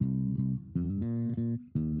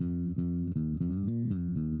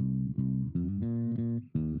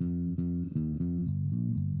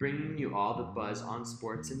bringing you all the buzz on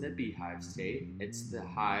sports in the Beehive State. It's the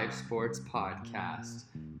Hive Sports Podcast.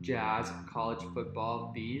 Jazz, college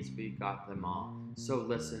football, bees, we got them all. So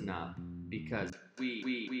listen up, because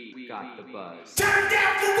we got the buzz. Turn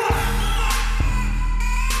down for what?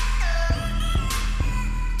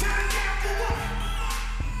 Turn down for what?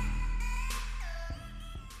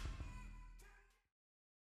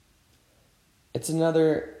 It's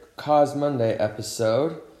another Cause Monday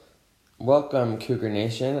episode. Welcome, Cougar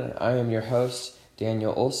Nation. I am your host,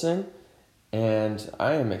 Daniel Olson, and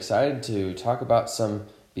I am excited to talk about some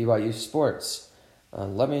BYU sports.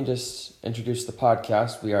 Let me just introduce the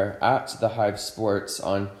podcast. We are at The Hive Sports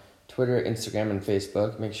on Twitter, Instagram, and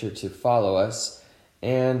Facebook. Make sure to follow us,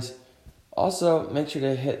 and also make sure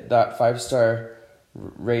to hit that 5-star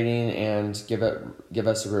rating and give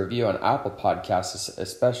us a review on Apple Podcasts,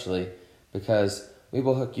 especially because we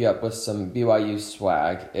will hook you up with some BYU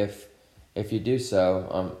swag if you do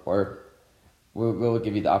so, or we'll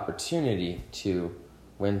give you the opportunity to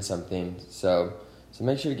win something. So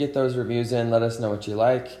make sure to get those reviews in. Let us know what you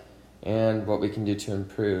like and what we can do to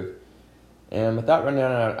improve. And with that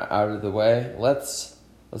rundown out of the way, let's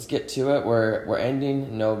get to it. We're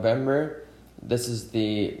ending November. This is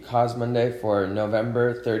the Cause Monday for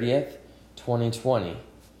November 30th, 2020.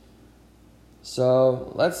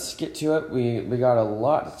 So let's get to it. We got a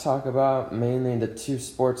lot to talk about, mainly the two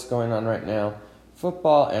sports going on right now,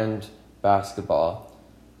 football and basketball.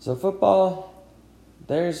 So football,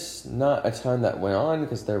 there's not a ton that went on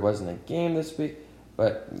because there wasn't a game this week,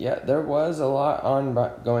 but yeah, there was a lot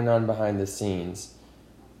going on behind the scenes.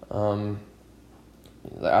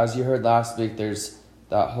 As you heard last week, there's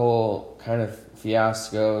that whole kind of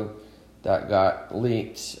fiasco that got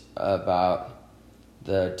leaked about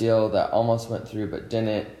the deal that almost went through but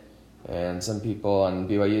didn't, and some people on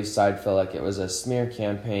BYU's side felt like it was a smear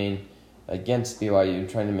campaign against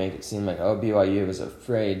BYU, trying to make it seem like, BYU was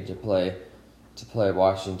afraid to play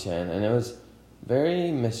Washington, and it was very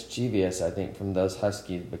mischievous, I think, from those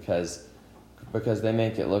Huskies, because they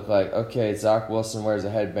make it look like, okay, Zach Wilson wears a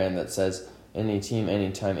headband that says any team,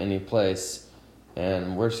 anytime, any place,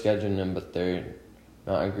 and we're scheduling them, but they're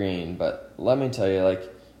not agreeing. But let me tell you,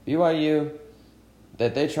 like, BYU,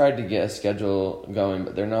 that they tried to get a schedule going,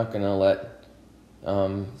 but they're not going to let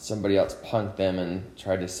somebody else punk them and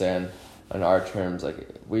try to say on our terms. Like,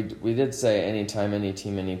 we did say anytime, any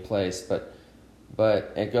team, any place, but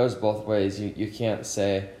it goes both ways. You can't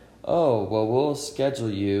say, we'll schedule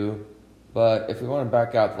you, but if we want to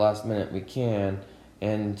back out the last minute, we can,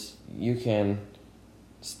 and you can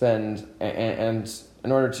spend, and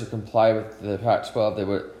in order to comply with the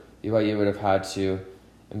Pac-12, BYU would have had to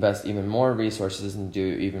invest even more resources and do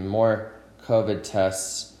even more COVID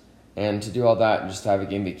tests, and to do all that and just have a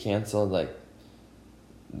game be canceled, like,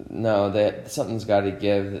 no, something's got to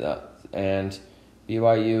give. And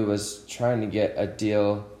BYU was trying to get a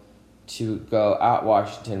deal to go at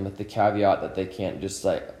Washington with the caveat that they can't just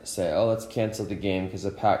like say, let's cancel the game because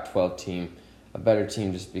a Pac-12 team, a better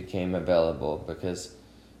team, just became available, because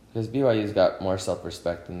BYU's got more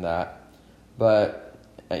self-respect than that. But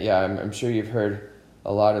yeah, I'm sure you've heard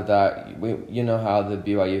a lot of that. You know how the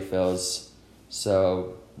BYU feels,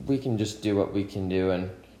 so we can just do what we can do and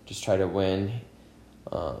just try to win.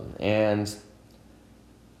 I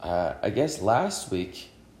guess last week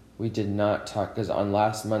we did not talk, because on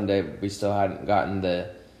last Monday we still hadn't gotten the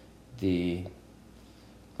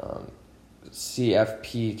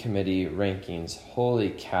CFP committee rankings. Holy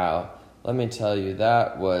cow! Let me tell you,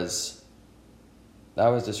 that was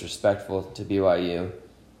disrespectful to BYU.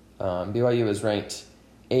 BYU was ranked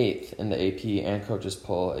 8th in the AP and coaches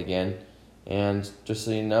poll again, and just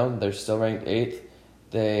so you know, they're still ranked 8th.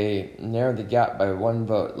 They narrowed the gap by 1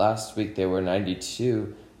 vote. Last week they were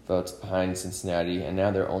 92 votes behind Cincinnati, and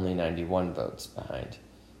now they're only 91 votes behind.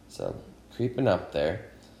 So creeping up there.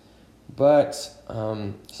 But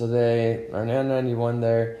so they are now 91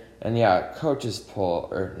 there, and yeah, college football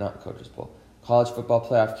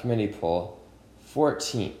playoff committee poll,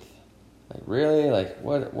 14th. Like, really? Like,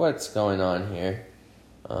 what's going on here?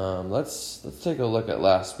 Let's take a look at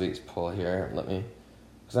last week's poll here.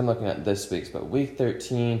 Because I'm looking at this week's, but week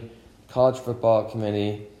 13, College Football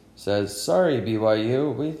Committee says, sorry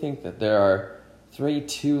BYU, we think that there are 3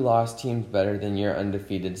 2-loss teams better than your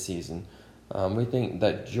undefeated season. We think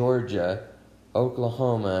that Georgia,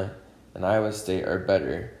 Oklahoma, and Iowa State are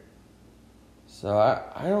better. So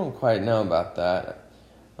I don't quite know about that.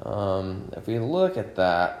 If we look at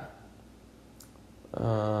that,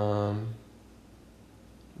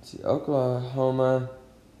 let's see, Oklahoma's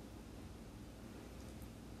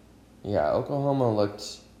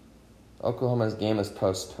game is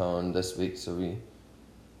postponed this week, so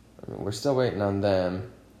I mean, we're still waiting on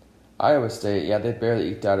them. Iowa State, yeah, they barely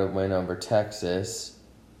eked out a win over Texas.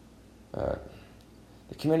 The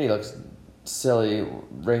committee looks silly,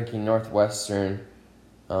 ranking Northwestern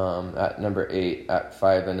at number 8 at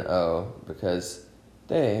 5-0 because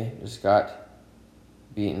they just got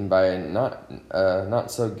beaten by a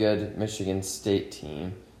not so good Michigan State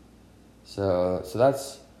team. So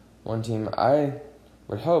that's one team. I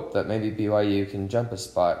would hope that maybe BYU can jump a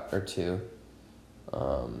spot or two,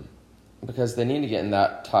 because they need to get in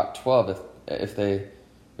that top 12 if they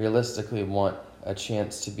realistically want a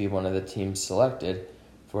chance to be one of the teams selected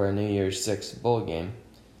for a New Year's Six bowl game.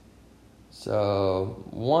 So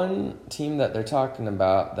one team that they're talking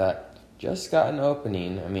about that just got an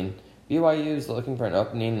opening. I mean, BYU is looking for an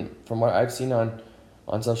opening. From what I've seen on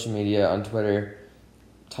social media, on Twitter,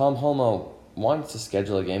 Tom Holmoe wants to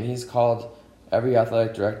schedule a game. He's called every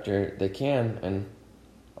athletic director they can, and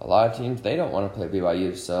a lot of teams, they don't want to play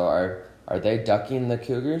BYU. So are they ducking the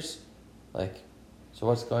Cougars? So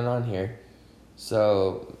what's going on here?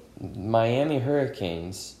 So Miami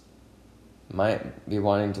Hurricanes might be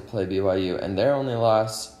wanting to play BYU, and their only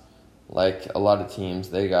loss, like a lot of teams,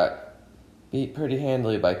 they got beat pretty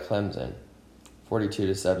handily by Clemson,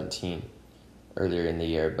 42-17 earlier in the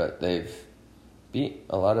year, but they've beat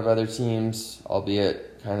a lot of other teams,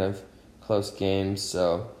 albeit kind of close games.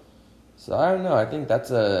 So I don't know. I think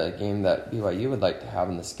that's a game that BYU would like to have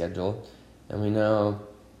in the schedule, and we know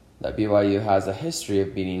that BYU has a history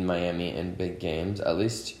of beating Miami in big games. At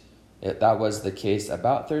least that was the case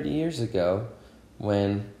about 30 years ago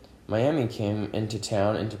when Miami came into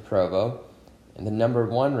town, into Provo, and the number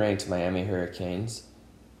 1 ranked Miami Hurricanes,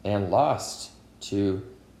 and lost to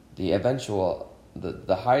the eventual,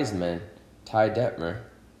 the Heisman, Ty Detmer.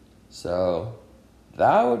 So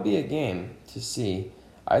that would be a game to see.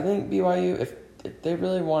 I think BYU, if they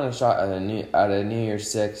really want a shot at a New Year's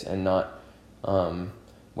Six and not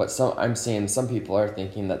I'm seeing some people are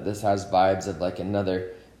thinking that this has vibes of like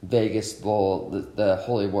another Vegas Bowl, the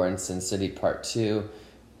Holy War in Sin City Part 2.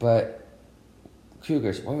 But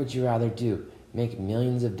Cougars, what would you rather do? Make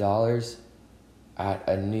millions of dollars at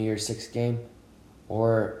a New Year's Six game,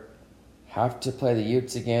 or have to play the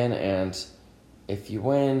Utes again, and if you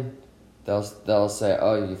win, they'll say,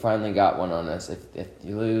 "Oh, you finally got one on us." If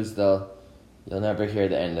you lose, you'll never hear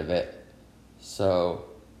the end of it. So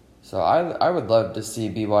I would love to see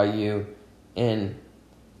BYU in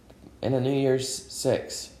a New Year's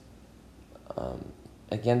Six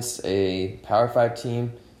against a Power 5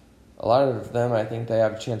 team. A lot of them, I think they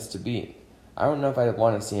have a chance to beat. I don't know if I'd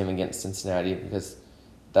want to see them against Cincinnati, because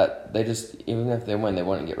that they just, even if they win, they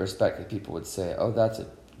wouldn't get respect, because people would say, "Oh, that's a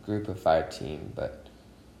Group of 5 team." But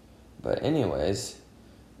anyways,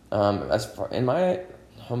 in my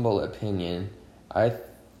humble opinion, I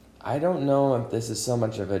don't know if this is so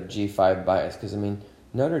much of a G5 bias, because I mean,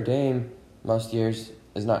 Notre Dame most years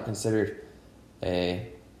is not considered a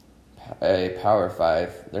Power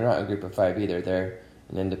 5. They're not a Group of 5 either. They're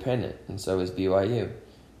an independent, and so is BYU.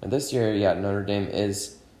 And this year, yeah, Notre Dame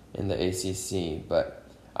is in the ACC, but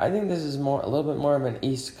I think this is a little bit more of an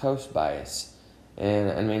East Coast bias.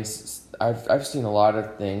 And I mean, I've seen a lot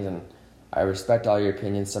of things, and I respect all your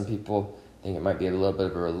opinions. Some people think it might be a little bit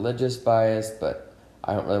of a religious bias, but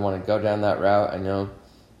I don't really want to go down that route. I know,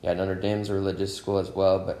 yeah, Notre Dame's a religious school as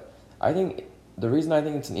well, but I think the reason I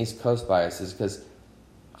think it's an East Coast bias is because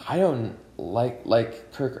I don't like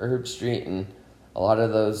Kirk Herbstreit and a lot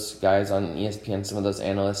of those guys on ESPN, some of those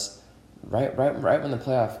analysts, right when the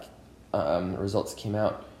playoff results came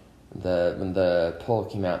out, when the poll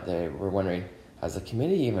came out, they were wondering, has the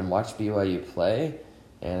committee even watched BYU play?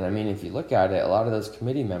 And I mean, if you look at it, a lot of those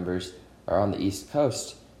committee members are on the East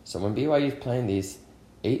Coast. So when BYU is playing these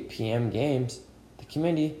 8 p.m. games, the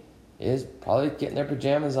committee is probably getting their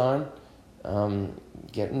pajamas on,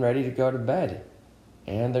 getting ready to go to bed.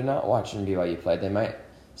 And they're not watching BYU play. They might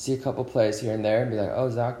see a couple plays here and there and be like, "Oh,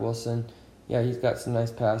 Zach Wilson, yeah, he's got some nice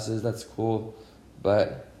passes, that's cool."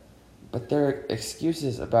 But their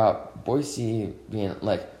excuses about Boise being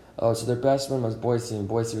like, "Oh, so their best win was Boise, and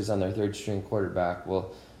Boise was on their 3rd-string quarterback."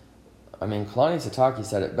 Well, I mean, Kalani Sitake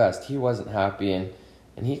said it best. He wasn't happy, and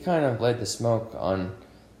he kind of laid the smoke on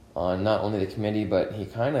not only the committee, but he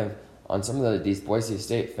kind of, on some of these Boise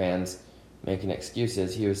State fans making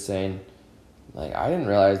excuses. He was saying, like, "I didn't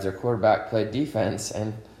realize their quarterback played defense."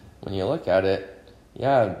 And when you look at it,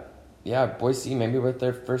 yeah, Boise, maybe with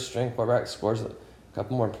their 1st-string quarterback, scores a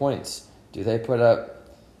couple more points. Can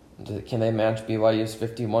they match BYU's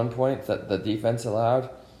 51 points that the defense allowed?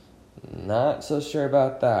 Not so sure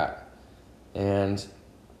about that. And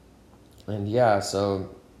yeah, so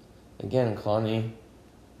again, Kalani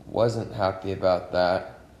wasn't happy about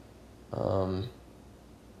that.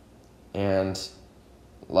 And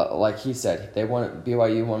like he said,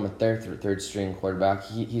 BYU won with their third string quarterback.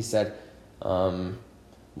 He said,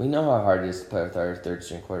 we know how hard it is to play with our third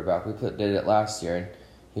string quarterback. We did it last year, and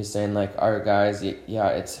he's saying like our guys, yeah,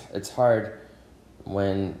 it's hard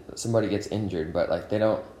when somebody gets injured, but like they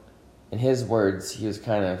don't. In his words, he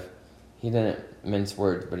didn't mince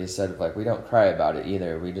words, but he said like we don't cry about it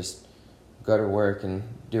either. We just go to work and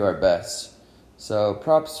do our best. So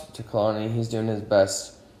props to Kalani. He's doing his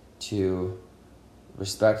best to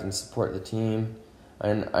respect and support the team.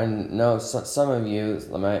 And I know some of you,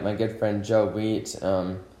 my good friend Joe Wheat,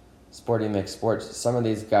 Sporty Mix Sports, some of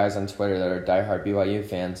these guys on Twitter that are diehard BYU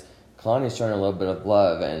fans, Kalani's showing a little bit of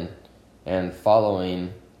love and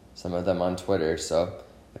following some of them on Twitter. So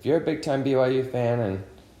if you're a big-time BYU fan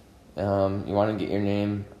and you want to get your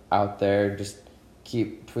name out there, just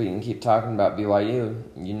keep tweeting, keep talking about BYU.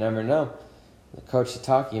 You never know. Coach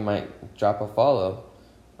Sataki might drop a follow,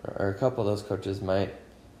 or a couple of those coaches might.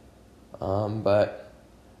 But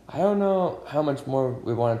I don't know how much more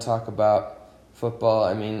we want to talk about football.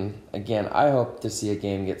 I mean, again, I hope to see a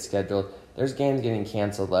game get scheduled. There's games getting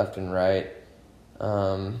canceled left and right.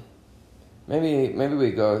 Maybe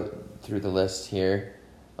we go through the list here.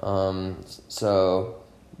 So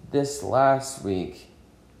this last week,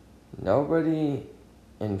 nobody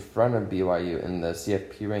in front of BYU in the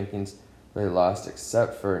CFP rankings really lost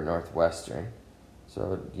except for Northwestern.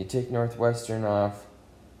 So you take Northwestern off.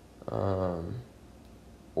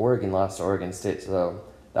 Oregon lost to Oregon State, so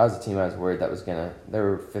that was a team I was worried they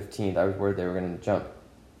were 15th. I was worried they were going to jump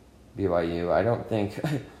BYU. I don't think,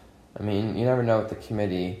 I mean, you never know with the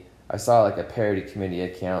committee. I saw like a parody committee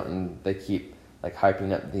account, and they keep like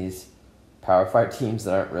hyping up these Power 5 teams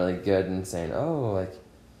that aren't really good and saying, oh, like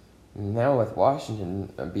now with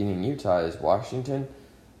Washington beating Utah, is Washington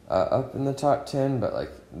up in the top 10? But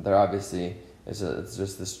like they're obviously, it's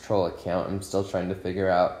just this troll account. I'm still trying to figure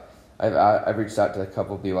out. I've reached out to a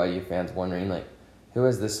couple BYU fans wondering like, who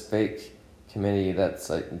is this fake committee that's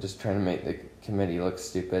like just trying to make the committee look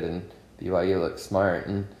stupid and BYU look smart?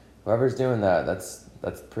 And whoever's doing that,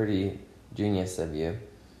 that's pretty genius of you.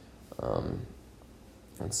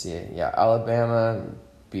 Let's see. Yeah, Alabama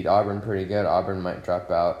beat Auburn pretty good. Auburn might drop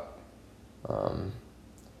out.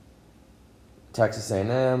 Texas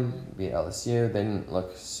A&M beat LSU. They didn't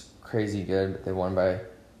look crazy good, but they won by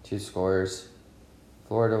 2 scores.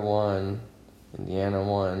 Florida won. Indiana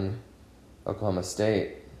won. Oklahoma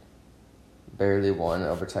State barely won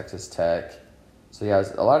over Texas Tech. So yeah,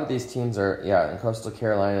 a lot of these teams are in Coastal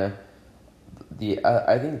Carolina.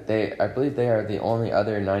 I believe they are the only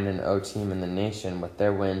other 9-0 team in the nation with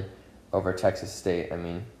their win over Texas State. I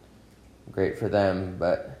mean, great for them,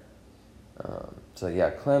 but so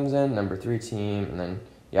yeah, Clemson, number 3 team, and then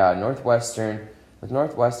Northwestern. With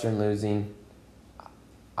Northwestern losing,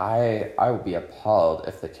 I would be appalled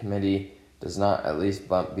if the committee does not at least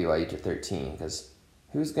bump BYU to 13, because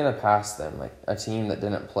who's gonna pass them? Like a team that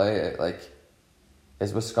didn't play, like,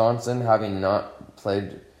 is Wisconsin, having not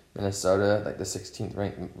played Minnesota, like the 16th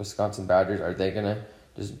ranked Wisconsin Badgers, are they gonna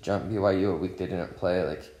just jump BYU a week they didn't play?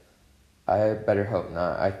 Like, I better hope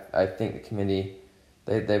not. I think the committee,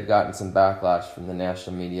 they've gotten some backlash from the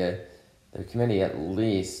national media. The committee at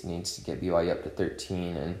least needs to get BYU up to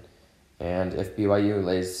 13, and if BYU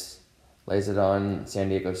lays it on San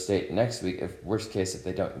Diego State next week, if worst case if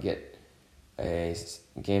they don't get a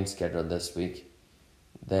game scheduled this week,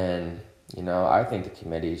 then I think the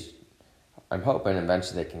committee, I'm hoping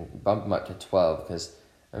eventually they can bump them up to 12, because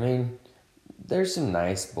I mean there's some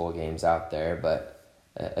nice bowl games out there, but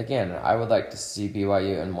again, I would like to see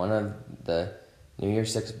BYU in one of the New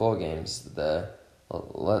Year's 6 bowl games.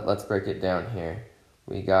 Let's break it down here.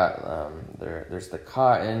 We got there's the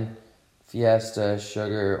Cotton, Fiesta,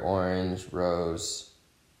 Sugar, Orange, Rose.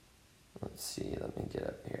 Let's see. Let me get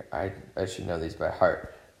up here. I should know these by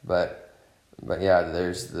heart, but yeah,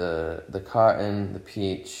 there's the Cotton, the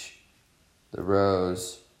Peach, the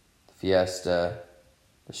Rose, the Fiesta,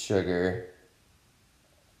 the Sugar.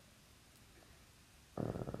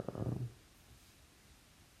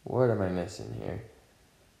 What am I missing here?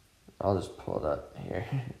 I'll just pull it up here.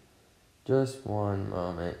 Just one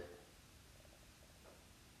moment.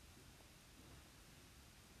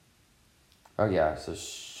 Oh yeah, so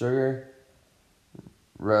Sugar,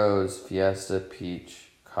 Rose, Fiesta, Peach,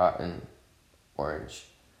 Cotton, Orange.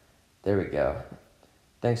 There we go.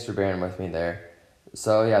 Thanks for bearing with me there.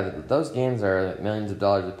 So yeah, those games are millions of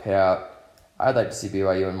dollars to pay out. I'd like to see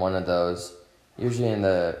BYU in one of those. Usually in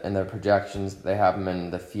the projections, they have them in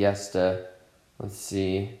the Fiesta. Let's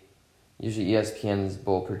see. Usually ESPN's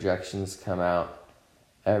bowl projections come out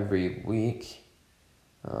every week.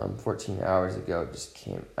 14 hours ago it just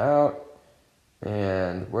came out.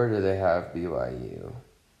 And where do they have BYU?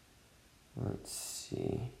 Let's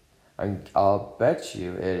see. I'll bet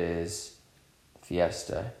you it is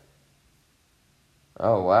Fiesta.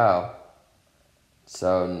 Oh, wow.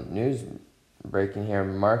 So, news breaking here.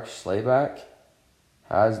 Mark Schleyback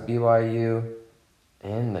has BYU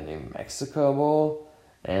in the New Mexico Bowl.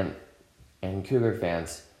 And Cougar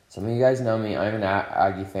fans, some of you guys know me. I'm an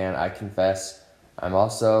Aggie fan, I confess. I'm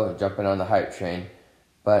also jumping on the hype train.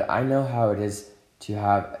 But I know how it is to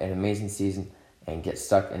have an amazing season and get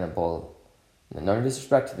stuck in a bowl. No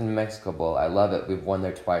disrespect to the New Mexico Bowl. I love it. We've won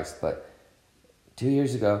there twice. But 2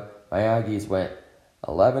 years ago, my Aggies went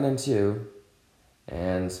 11-2.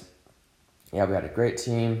 And, yeah, we had a great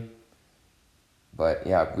team. But,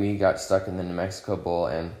 yeah, we got stuck in the New Mexico Bowl.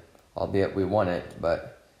 And albeit we won it.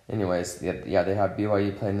 But, anyways, yeah, they have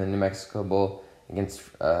BYU playing the New Mexico Bowl against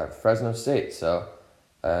Fresno State. So,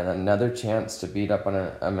 another chance to beat up on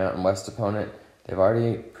a Mountain West opponent. They've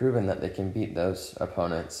already proven that they can beat those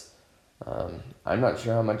opponents. I'm not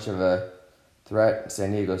sure how much of a threat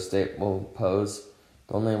San Diego State will pose.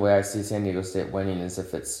 The only way I see San Diego State winning is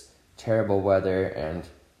if it's terrible weather and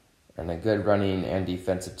a good running and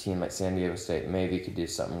defensive team like San Diego State maybe could do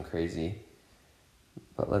something crazy.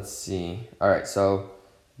 But let's see. All right, so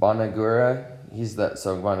Bonagura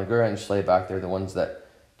Bonagura and Schleyback, they're the ones that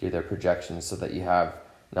do their projections so that you have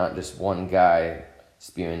not just one guy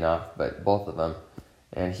spewing off, but both of them.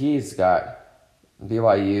 And he's got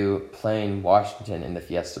BYU playing Washington in the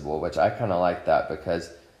Fiesta Bowl, which I kind of like that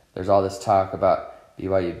because there's all this talk about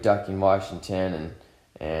BYU ducking Washington,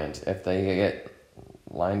 and if they get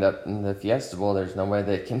lined up in the Fiesta Bowl, there's no way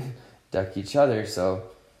they can duck each other. So,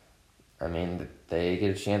 I mean, they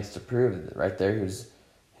get a chance to prove right there who's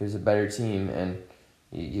a better team, and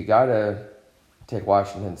you gotta take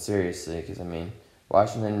Washington seriously because, I mean,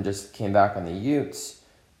 Washington just came back on the Utes.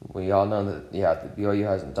 We all know that, the BYU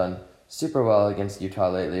hasn't done super well against Utah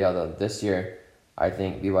lately, although this year I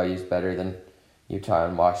think BYU's better than Utah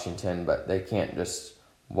and Washington, but they can't just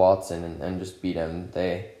waltz in and just beat them.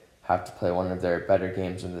 They have to play one of their better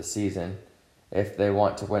games of the season if they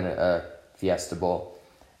want to win a Fiesta Bowl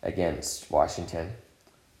against Washington.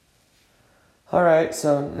 All right,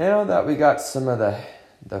 so now that we got some of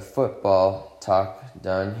the football talk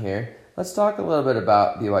done here, let's talk a little bit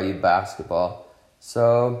about BYU basketball.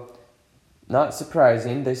 So, not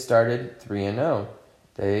surprising, they started 3-0.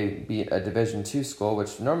 They beat a Division II school,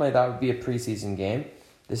 which normally that would be a preseason game.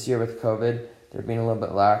 This year with COVID, they're being a little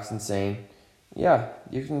bit lax and saying, yeah,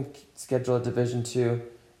 you can schedule a Division II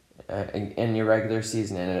in your regular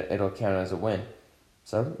season and it'll count as a win.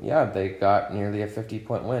 So, yeah, they got nearly a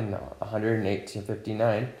 50-point win,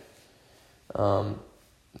 108-59.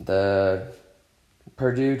 The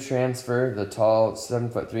Purdue transfer, the tall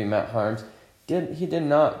 7'3" Matt Harms, he did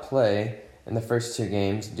not play in the first two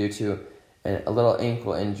games due to a little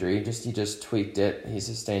ankle injury. He just tweaked it. He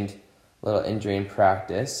sustained a little injury in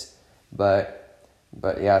practice, but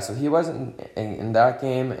yeah. So he wasn't in that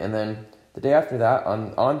game. And then the day after that,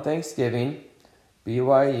 on Thanksgiving,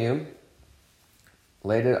 BYU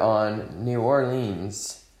laid it on New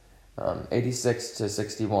Orleans,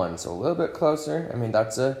 86-61. So a little bit closer. I mean,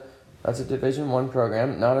 that's a Division I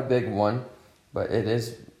program, not a big one, but it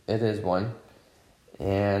is one.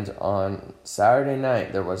 And on Saturday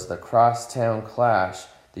night, there was the Crosstown Clash,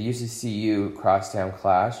 the UCCU Crosstown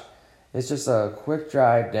Clash. It's just a quick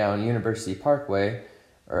drive down University Parkway,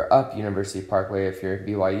 or up University Parkway if you're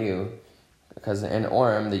BYU, because in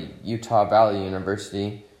Orem, the Utah Valley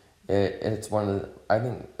University, it's one of the, I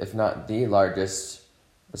think, if not the largest,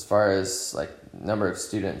 as far as like number of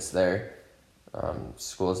students there,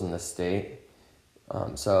 schools in the state.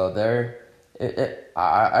 So they're.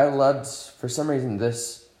 I loved, for some reason,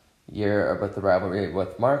 this year with the rivalry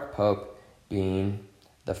with Mark Pope being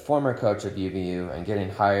the former coach of UVU and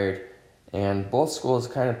getting hired, and both schools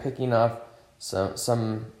kind of picking off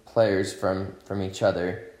some players from each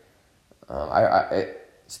other.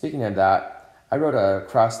 Speaking of that, I wrote a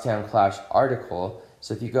Crosstown Clash article,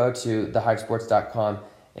 so if you go to thehivesports.com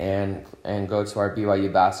and go to our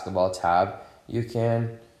BYU basketball tab, you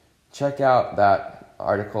can check out that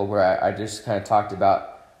article where I just kind of talked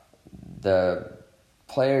about the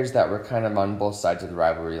players that were kind of on both sides of the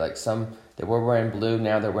rivalry. Like some, they were wearing blue,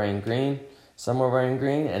 now they're wearing green. Some were wearing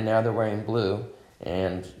green, and now they're wearing blue.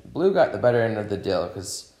 And blue got the better end of the deal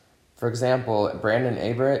because, for example, Brandon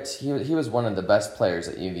Averett, he was one of the best players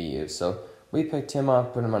at UVU. So we picked him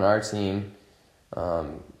up, put him on our team.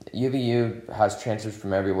 UVU has transfers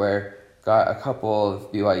from everywhere. Got a couple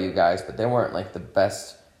of BYU guys, but they weren't like the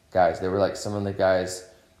best guys. They were like some of the guys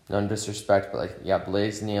no disrespect, but like, yeah,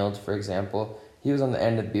 Blaze Neild, for example, he was on the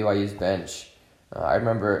end of BYU's bench. I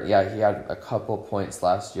remember, he had a couple points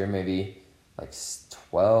last year, maybe like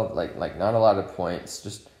 12, like not a lot of points,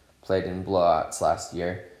 just played in blowouts last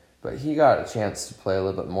year. But he got a chance to play a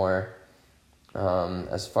little bit more.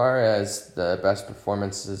 As far as the best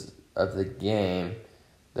performances of the game,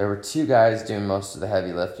 there were two guys doing most of the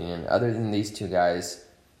heavy lifting, and other than these two guys,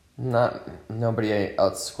 nobody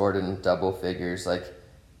else scored in double figures. Like,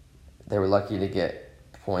 they were lucky to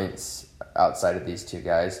get points outside of these two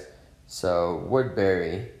guys. So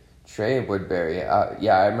Trey Woodbury,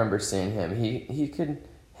 I remember seeing him. He could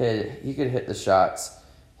hit the shots.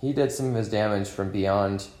 He did some of his damage from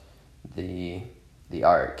beyond the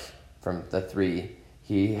arc, from the three.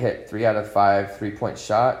 He hit 3 out of 5 3-point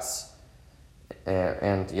shots,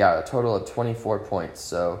 and a total of 24 points.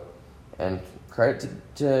 So, and credit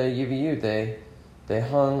to UVU, they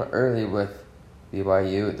hung early with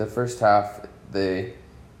BYU. The first half, it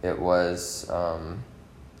was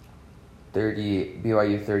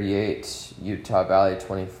BYU 38, Utah Valley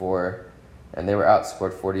 24, and they were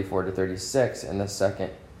outscored 44-36 in the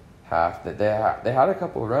second half. That they had a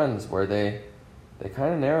couple runs where they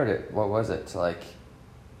kind of narrowed it. What was it, to like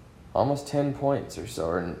almost 10 points or so,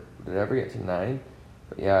 or did it ever get to 9?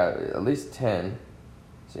 But yeah, at least 10.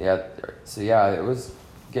 So it was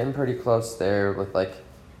getting pretty close there with like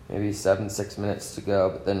maybe 6 minutes to go.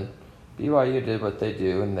 But then BYU did what they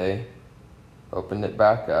do, and they opened it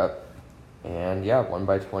back up, and won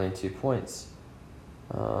by 22 points.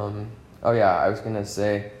 I was gonna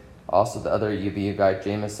say also the other UVU guy,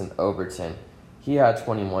 Jamison Overton, he had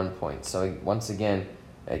 21 points. So once again,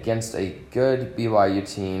 against a good BYU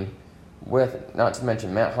team, with, not to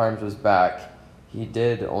mention, Matt Harms was back. He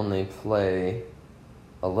did only play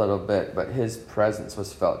a little bit, but his presence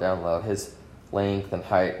was felt down low. His length and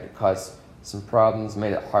height caused some problems,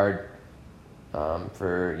 made it hard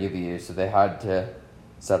for UVU, so they had to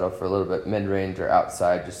settle for a little bit mid-range or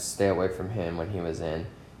outside, just to stay away from him when he was in.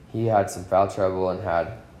 He had some foul trouble and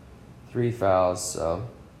had 3 fouls, so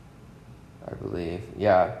I believe.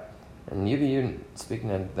 And UVU,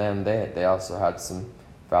 speaking of them, they also had some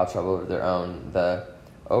foul trouble of their own. The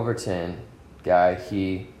Overton guy,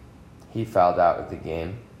 he fouled out of the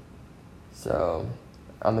game. So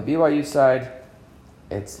on the BYU side,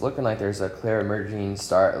 it's looking like there's a clear emerging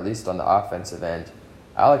star, at least on the offensive end.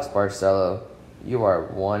 Alex Barcelo, you are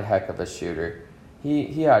one heck of a shooter.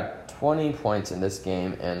 He had 20 points in this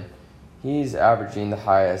game, and he's averaging the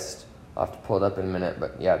highest. I'll have to pull it up in a minute,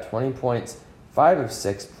 but 20 points, 5 of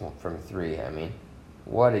 6 from 3. I mean,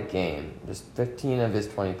 what a game. Just 15 of his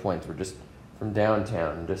 20 points were just from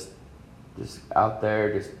downtown, just out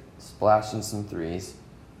there, just splashing some threes.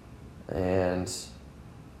 And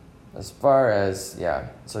as far as,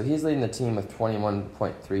 so he's leading the team with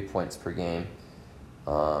 21.3 points per game.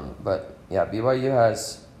 BYU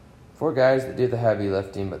has 4 guys that do the heavy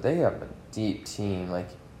lifting, but they have a deep team. Like,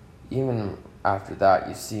 even after that,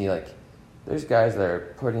 you see, like, there's guys that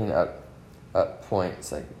are putting up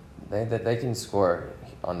points. Like, they can score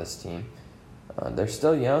on this team. They're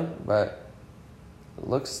still young, but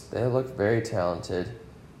they look very talented.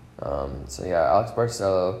 Alex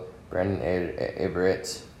Barcelo, Brandon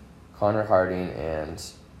Averett, Connor Harding, and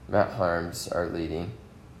Matt Harms are leading.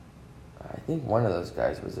 I think one of those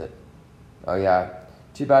guys was it.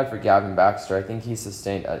 Too bad for Gavin Baxter. I think he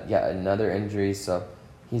sustained another injury, so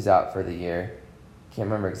he's out for the year. Can't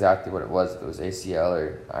remember exactly what it was. If it was ACL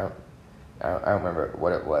or I don't remember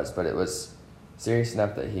what it was, but it was serious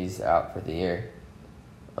enough that he's out for the year.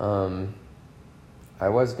 I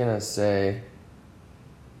was gonna say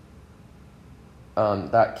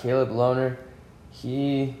that Caleb Lohner,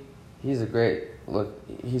 he's a great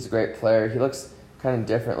player. He looks kind of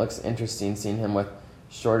different, looks interesting seeing him with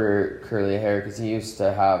shorter curly hair, because he used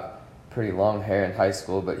to have pretty long hair in high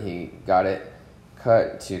school, but he got it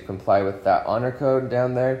cut to comply with that honor code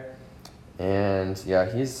down there. And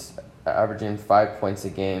he's averaging 5 points a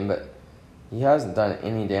game, but he hasn't done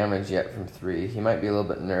any damage yet from 3. He might be a little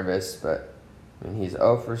bit nervous, but I mean, he's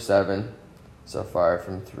 0 for 7 so far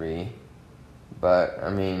from 3. But I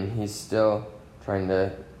mean, he's still trying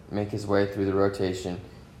to make his way through the rotation.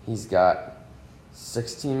 He's got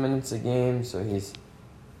 16 minutes a game, so he's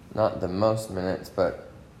not the most minutes, but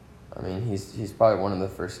I mean, he's probably one of the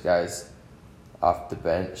first guys off the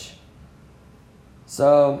bench.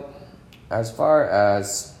 So, as far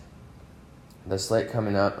as the slate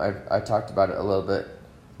coming up, I talked about it a little bit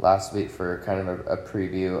last week for kind of a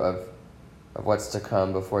preview of what's to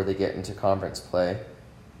come before they get into conference play.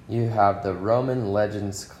 You have the Roman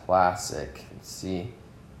Legends Classic.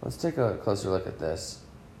 Let's take a closer look at this.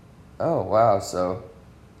 Oh, wow. So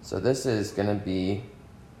So this is going to be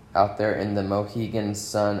out there in the Mohegan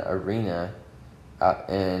Sun Arena out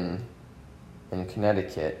in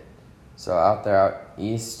Connecticut. So out there out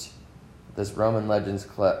east, this Roman Legends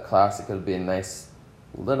Classic will be a nice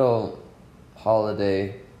little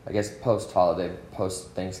holiday, I guess post-holiday,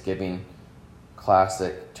 post-Thanksgiving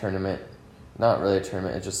classic tournament. Not really a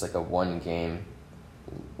tournament, it's just like a one-game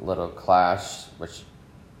little clash, which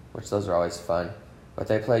those are always fun. But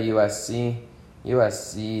they play USC.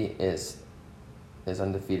 USC is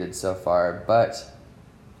undefeated so far, but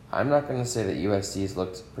I'm not going to say that USC's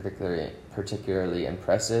looked particularly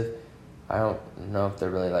impressive. I don't know if they're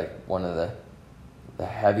really like one of the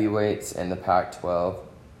heavyweights in the Pac-12.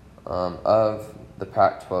 Of the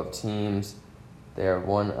Pac-12 teams, they are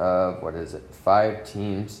one of 5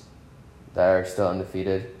 teams that are still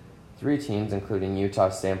undefeated. 3 teams, including Utah,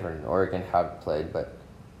 Stanford, and Oregon, have played, but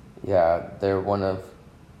yeah, they're one of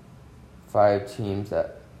 5 teams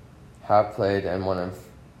that have played and one of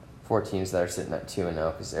 4 teams that are sitting at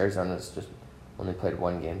 2-0 because Arizona's just only played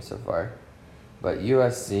 1 game so far. But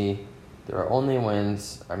USC, their only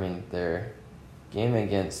wins, their game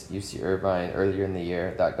against UC Irvine earlier in the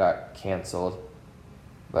year, that got canceled,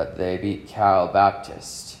 but they beat Cal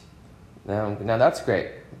Baptist. Now that's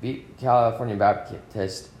great. Beat California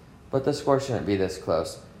Baptist, but the score shouldn't be this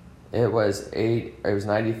close. It was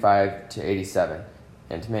 95-87,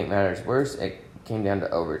 and to make matters worse, it came down to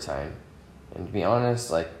overtime. And to be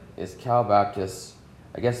honest, is Cal Baptist,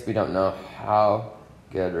 I guess we don't know how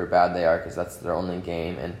good or bad they are because that's their only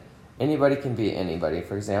game, and anybody can beat anybody.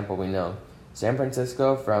 For example, we know San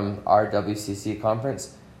Francisco from our WCC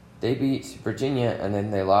conference, they beat Virginia, and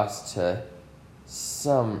then they lost to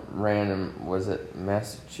some random, was it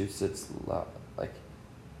Massachusetts?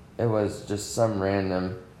 It was just some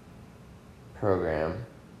random program.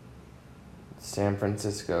 San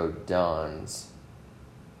Francisco Dons.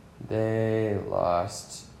 They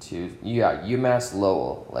lost to, UMass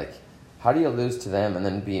Lowell. How do you lose to them and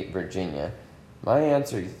then beat Virginia? My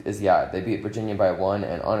answer is they beat Virginia by 1,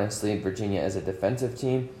 and honestly, Virginia is a defensive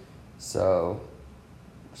team. So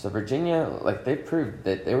Virginia, they proved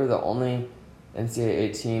that they were the only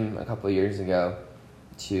NCAA team a couple of years ago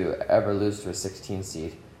to ever lose to a 16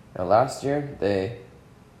 seed. Now last year, they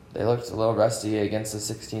looked a little rusty against the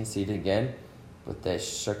 16 seed again, but they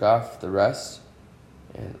shook off the rust.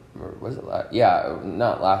 And was it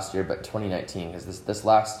not last year, but 2019, because this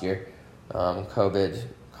last year, COVID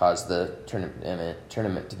caused the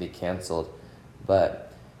tournament to be canceled.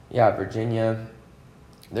 But Virginia,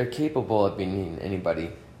 they're capable of beating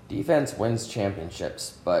anybody. Defense wins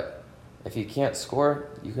championships, but if you can't score,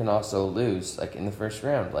 you can also lose, in the first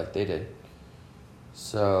round, like they did.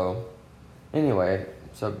 So anyway,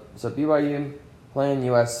 so BYU playing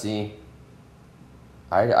USC.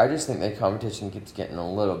 I just think the competition keeps getting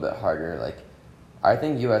a little bit harder. I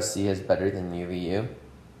think USC is better than UVU.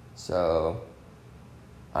 So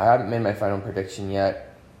I haven't made my final prediction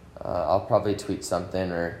yet. I'll probably tweet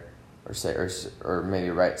something or maybe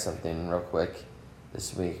write something real quick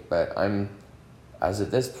this week. But as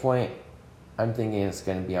of this point, I'm thinking it's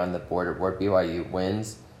going to be on the border where BYU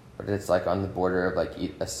wins, but it's on the border of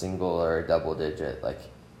a single or a double digit,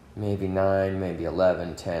 maybe 9, maybe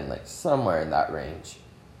 11, 10, somewhere in that range.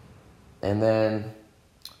 And then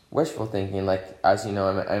wishful thinking, as you know,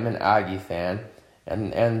 I'm an Aggie fan,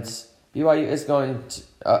 and BYU is going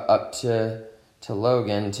up to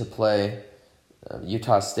Logan to play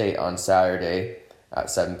Utah State on Saturday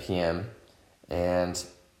at 7 p.m. And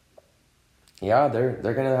they're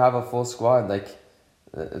gonna have a full squad.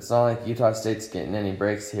 It's not like Utah State's getting any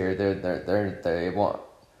breaks here. They won't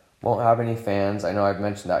have any fans. I know I've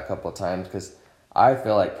mentioned that a couple of times because I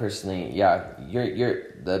feel personally,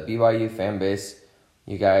 you're the BYU fan base.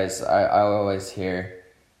 You guys, I always hear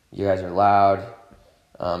you guys are loud.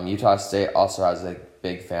 Utah State also has a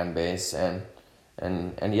big fan base, and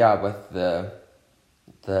with the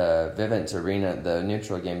Vivint Arena, the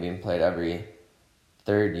neutral game being played every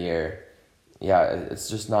 3rd year, it's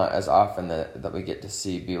just not as often that we get to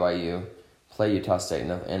see BYU play Utah State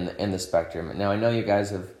in the Spectrum. Now I know you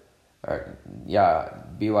guys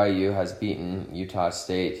BYU has beaten Utah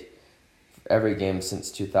State every game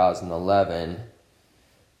since 2011.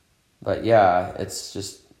 But it's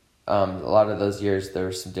just a lot of those years there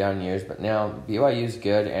were some down years, but now BYU's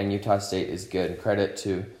good and Utah State is good. Credit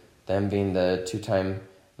to them being the 2-time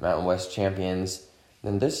Mountain West champions.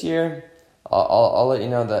 Then this year, I'll let you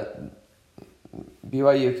know that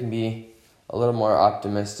BYU can be a little more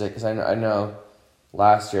optimistic because I know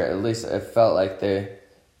last year at least it felt like there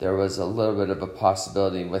was a little bit of a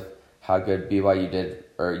possibility with how good BYU did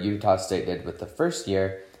or Utah State did with the first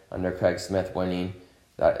year under Craig Smith winning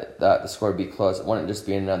that the score would be close. It wouldn't just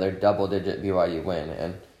be another double-digit BYU win.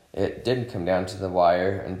 And it did come down to the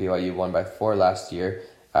wire, and BYU won by 4 last year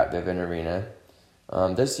at Vivint Arena.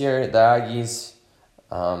 This year, the Aggies,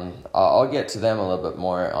 I'll get to them a little bit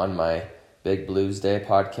more on my Big Blues Day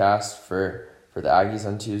podcast for the Aggies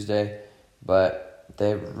on Tuesday, but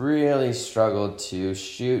they've really struggled to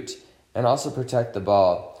shoot and also protect the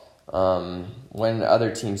ball. When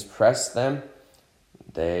other teams pressed them,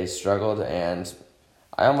 they struggled, and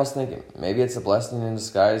I almost think maybe it's a blessing in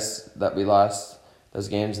disguise that we lost those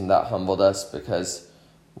games, and that humbled us, because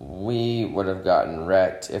we would have gotten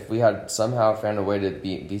wrecked. If we had somehow found a way to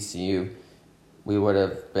beat VCU, we would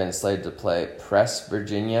have been slated to play Press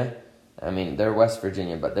Virginia. I mean, they're West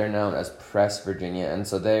Virginia, but they're known as Press Virginia, and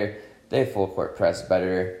so they full court press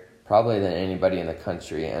better probably than anybody in the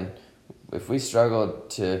country. And if we struggled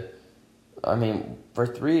to, I mean, for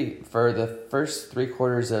the first 3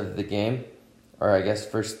 quarters of the game, or I guess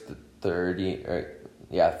first 30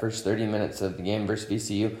 minutes of the game versus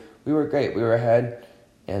VCU, we were great. We were ahead,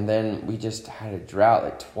 and then we just had a drought,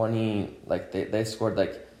 like 20, like they scored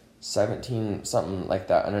like 17, something like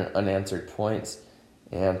that, unanswered points.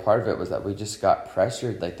 And part of it was that we just got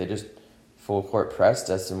pressured. Like, they just full court pressed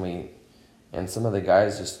us, and some of the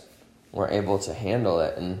guys just weren't able to handle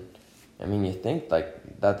it. And I mean, you think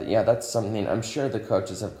like that, yeah, that's something. I'm sure the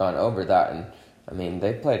coaches have gone over that, and I mean,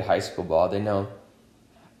 they played high school ball. They know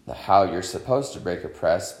how you're supposed to break a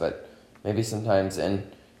press, but maybe sometimes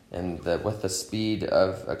with the speed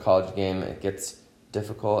of a college game, it gets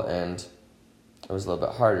difficult, and it was a little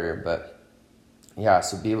bit harder. But yeah,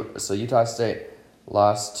 so Utah State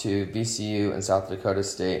lost to VCU and South Dakota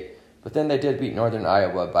State, but then they did beat Northern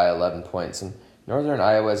Iowa by 11 points. And Northern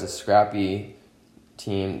Iowa is a scrappy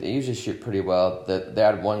team. They usually shoot pretty well. They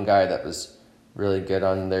had one guy that was really good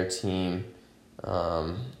on their team.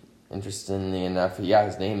 Interestingly enough, yeah,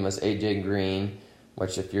 his name was AJ Green,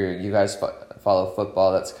 which if you guys follow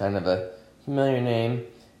football, that's kind of a familiar name.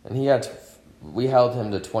 And we held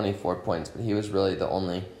him to 24 points, but he was really the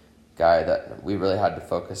only guy that we really had to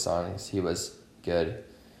focus on, because he was good.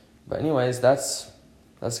 But anyways, that's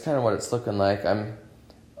kind of what it's looking like.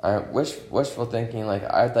 I wishful thinking, like,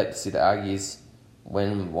 I'd like to see the Aggies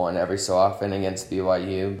win one every so often against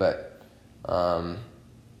BYU, but I'm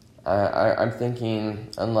thinking,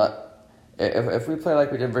 if we play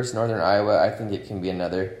like we did versus Northern Iowa, I think it can be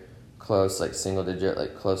another close, like single digit,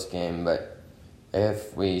 like close game. But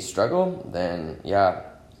if we struggle, then yeah,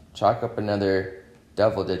 chalk up another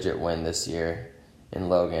double digit win this year in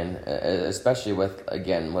Logan, especially with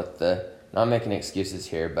the, not making excuses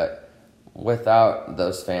here, but without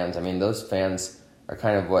those fans. I mean, those fans are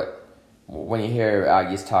kind of when you hear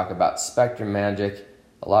Aggies talk about Spectrum Magic,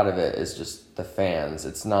 a lot of it is just the fans.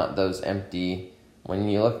 It's not those empty, when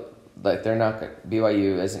you look, like,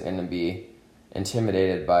 BYU isn't going to be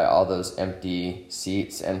intimidated by all those empty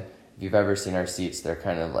seats. And if you've ever seen our seats, they're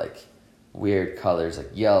kind of like weird colors,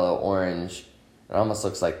 like yellow, orange. It almost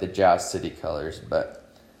looks like the Jazz City colors, but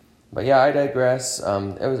yeah, I digress.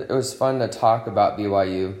 It was fun to talk about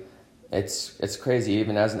BYU. It's crazy.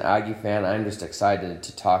 Even as an Aggie fan, I'm just excited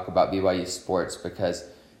to talk about BYU sports, because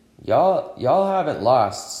y'all haven't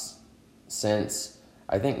lost since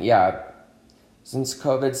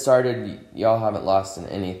COVID started. Y'all haven't lost in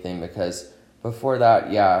anything, because before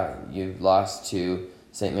that, yeah, you lost to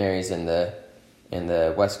St. Mary's in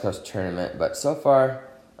the West Coast tournament, but so far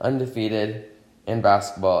undefeated in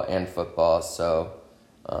basketball and football. So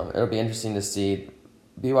it'll be interesting to see.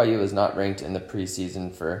 BYU is not ranked in the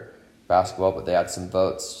preseason for basketball, but they had some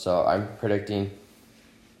votes. So I'm predicting,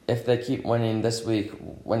 if they keep winning this week,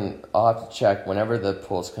 I'll have to check whenever the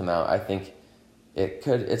polls come out, I think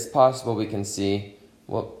it's possible we can see,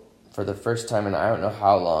 for the first time in I don't know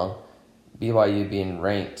how long, BYU being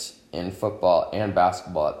ranked in football and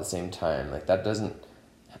basketball at the same time. Like, that doesn't,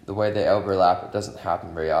 the way they overlap, it doesn't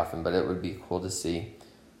happen very often, but it would be cool to see.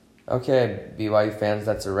 Okay, BYU fans,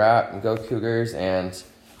 that's a wrap. Go Cougars, and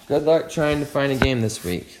good luck trying to find a game this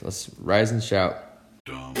week. Let's rise and shout.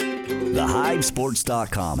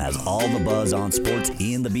 TheHiveSports.com has all the buzz on sports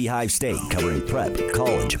in the Beehive State, covering prep,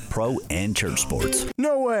 college, pro, and church sports.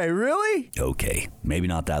 No way, really? Okay, maybe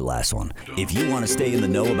not that last one. If you want to stay in the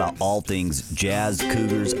know about all things Jazz,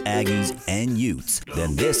 Cougars, Aggies, and Utes,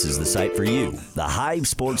 then this is the site for you.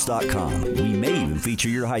 TheHiveSports.com. We may even feature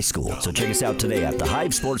your high school, so check us out today at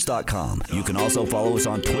TheHiveSports.com. You can also follow us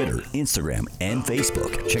on Twitter, Instagram, and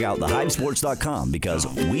Facebook. Check out TheHiveSports.com, because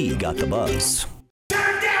we got the buzz.